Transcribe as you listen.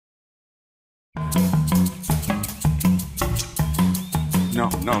No,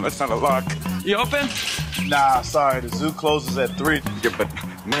 that's not a lock. You open? Nah, sorry, the zoo closes at 3. Yeah, but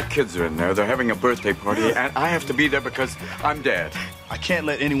my kids are in there. They're having a birthday party, and I have to be there because I'm dad. I can't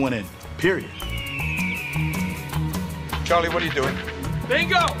let anyone in, period. Charlie, what are you doing?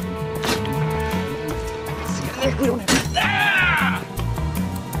 Bingo!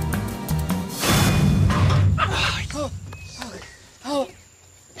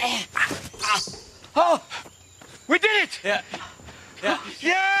 Oh! We did it! Yeah.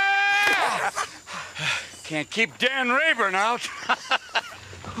 Yeah! Can't keep Dan Rayburn out.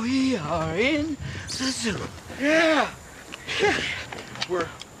 We are in the zoo. Yeah.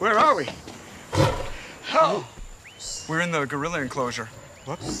 Where are we? Oh. We're in the gorilla enclosure.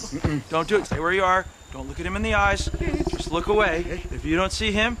 What? Don't do it. Stay where you are. Don't look at him in the eyes. Just look away. If you don't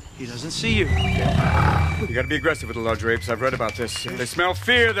see him, he doesn't see you. You gotta be aggressive with the large apes. I've read about this. If they smell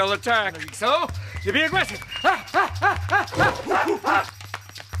fear, they'll attack. So, you be aggressive.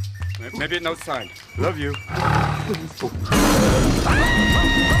 Maybe it knows sign. Love you.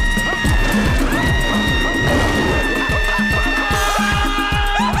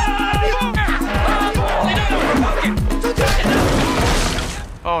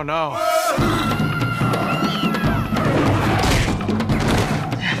 Oh, no.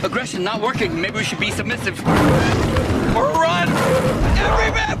 Aggression not working. Maybe we should be submissive. Or run!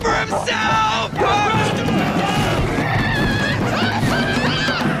 Every man for himself!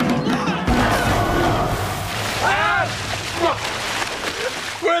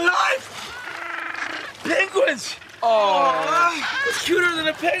 We're alive! Penguins! Oh, it's cuter than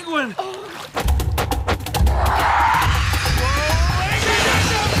a penguin.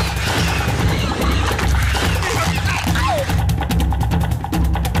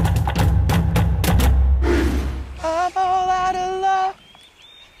 I'm all out of love,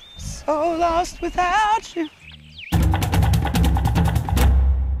 so lost without you.